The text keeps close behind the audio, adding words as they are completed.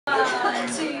1,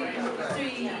 2,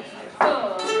 3,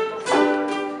 4.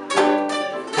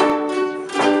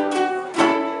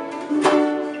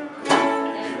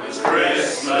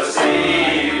 Christmas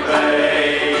Eve,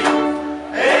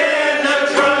 in the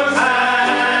drum's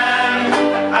hand,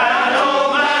 an old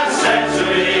man said to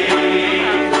me,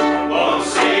 won't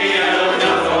see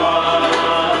another one.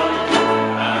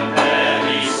 And then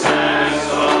he sang a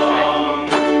song,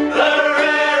 the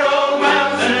rare old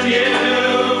mountain dew.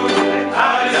 I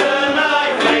turned my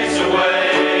face away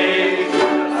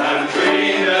and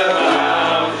dreamed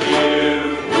about you.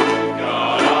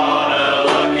 Got on a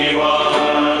lucky one.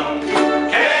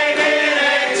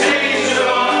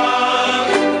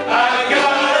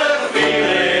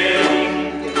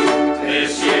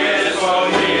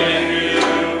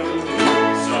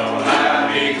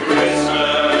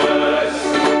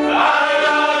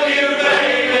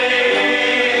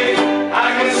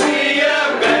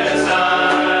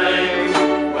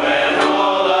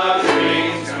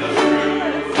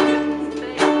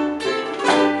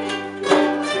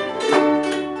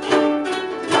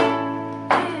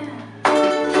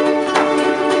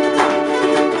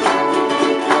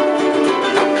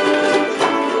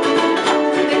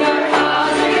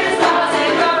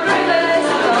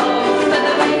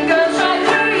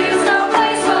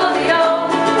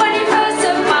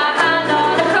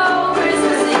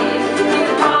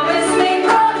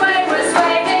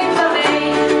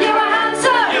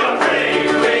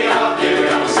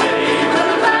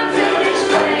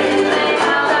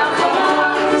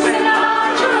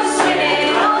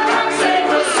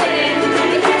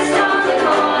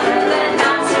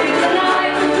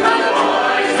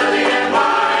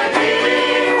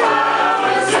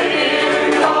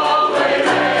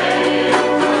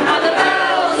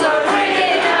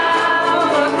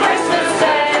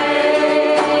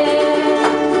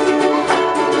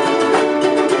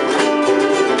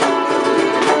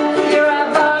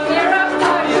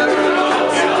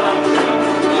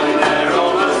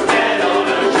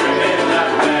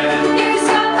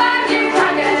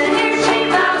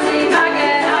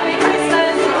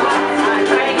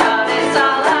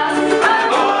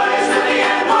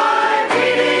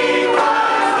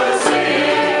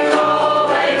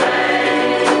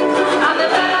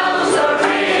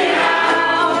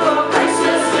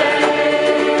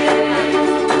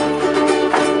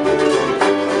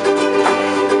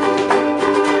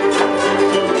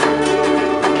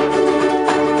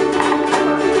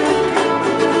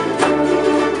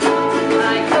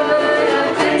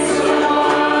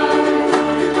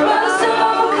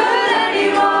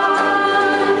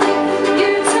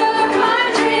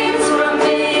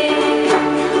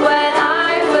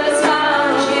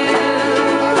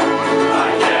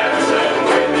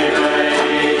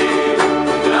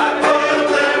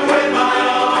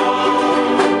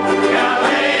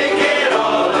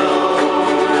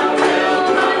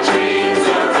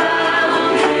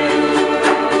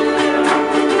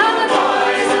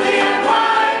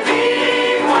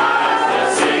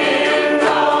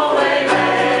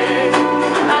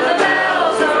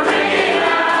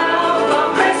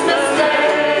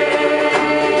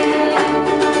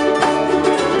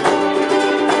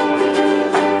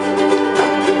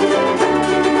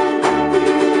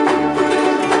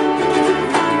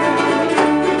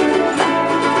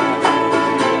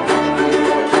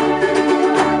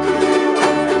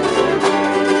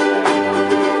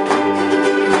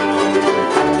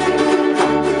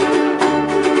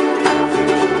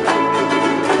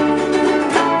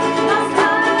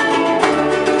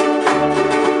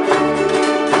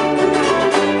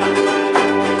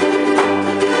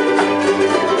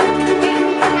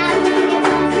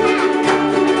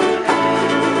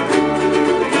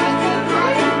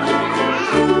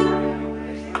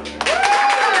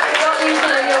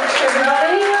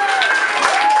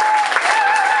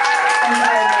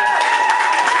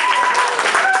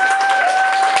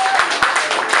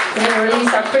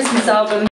 Christmas album.